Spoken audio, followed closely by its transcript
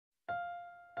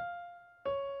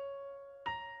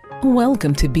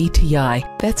Welcome to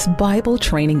BTI, that's Bible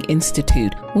Training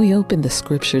Institute. We open the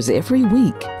scriptures every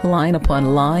week, line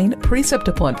upon line, precept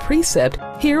upon precept,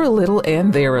 here a little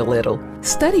and there a little.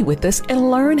 Study with us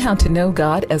and learn how to know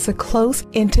God as a close,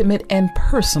 intimate, and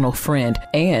personal friend,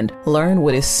 and learn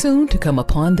what is soon to come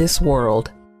upon this world.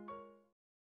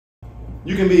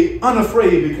 You can be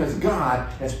unafraid because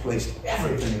God has placed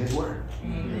everything in His Word.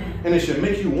 Amen. And it should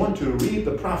make you want to read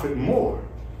the prophet more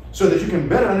so that you can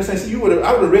better understand. See, I would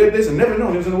have read this and never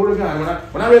known it was in the Word of God.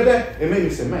 When I read that, it made me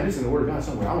say, man, this is in the Word of God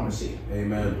somewhere. I want to see it.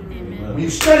 Amen. Amen. When you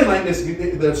study like this,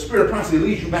 the Spirit of prophecy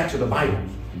leads you back to the Bible.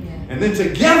 Yeah. And then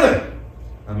together,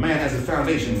 a man has a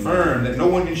foundation firm that no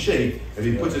one can shake if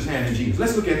he puts his hand in Jesus.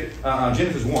 Let's look at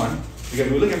Genesis 1, because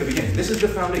we look at the beginning. This is the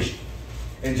foundation.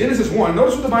 In Genesis 1,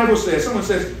 notice what the Bible says. Someone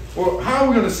says, well, how are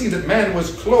we going to see that man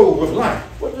was clothed with life?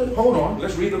 Well, hold on.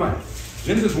 Let's read the Bible.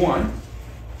 Genesis 1.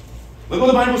 Look what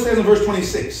the Bible says in verse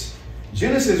 26.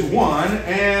 Genesis 1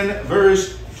 and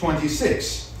verse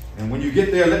 26. And when you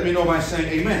get there, let me know by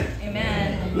saying amen.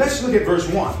 Amen. Let's look at verse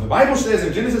 1. The Bible says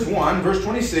in Genesis 1, verse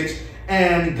 26,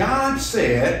 and God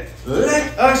said,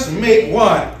 let us make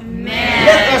what? Man.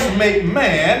 Let us make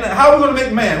man. How are we going to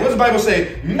make man? What does the Bible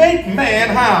say? Make man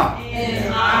how?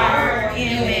 In our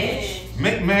image.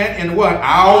 Make man in what?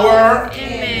 Our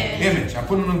image. I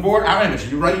put it on the board, our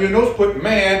image. You write in your notes, put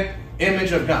man,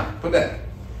 image of God. Put that.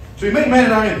 So we make man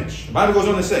in our image. The Bible goes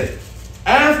on to say,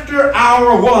 after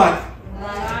our what?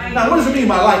 Likeness. Now, what does it mean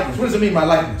by likeness? What does it mean by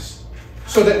likeness?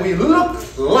 So that we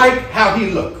look like how He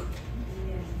looked.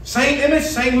 Same image,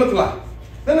 same look like.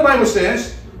 Then the Bible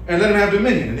says, and let him have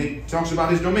dominion. And he talks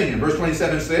about his dominion. Verse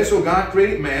 27 says, so God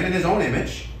created man in His own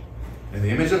image. In the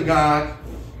image of God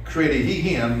created He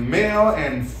him. Male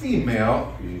and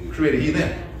female created He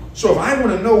them. So if I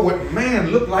want to know what man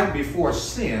looked like before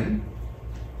sin,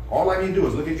 all I need to do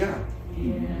is look at God.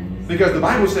 Yes. Because the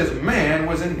Bible says man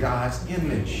was in God's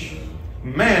image.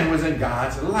 Man was in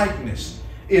God's likeness.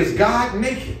 Is God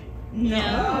naked?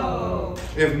 No.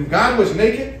 If God was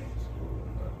naked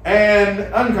and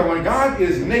uncovered, God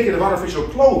is naked of artificial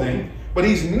clothing, but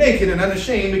He's naked and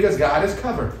unashamed because God is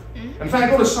covered. In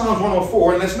fact, go to Psalms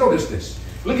 104 and let's notice this.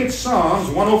 Look at Psalms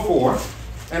 104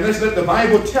 and let's let the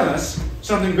Bible tell us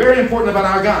something very important about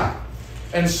our God.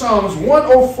 In Psalms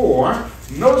 104,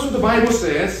 notice what the Bible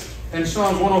says in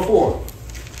Psalms 104.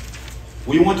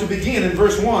 We want to begin in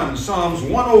verse 1. Psalms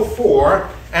 104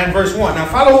 and verse 1. Now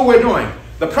follow what we're doing.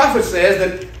 The prophet says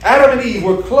that Adam and Eve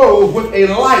were clothed with a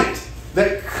light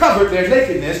that covered their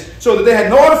nakedness so that they had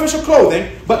no artificial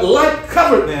clothing, but light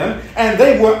covered them, and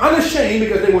they were unashamed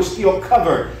because they were still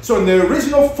covered. So in their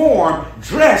original form,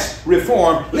 dress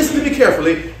reform, listen to me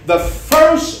carefully, the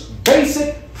first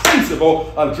basic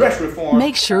principle of dress reform.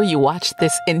 Make sure you watch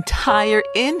this entire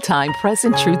End Time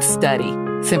Present Truth study.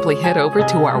 Simply head over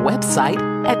to our website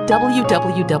at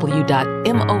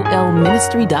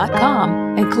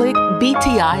www.molministry.com and click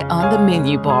BTI on the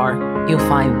menu bar. You'll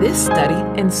find this study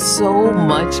and so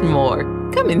much more.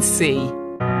 Come and see.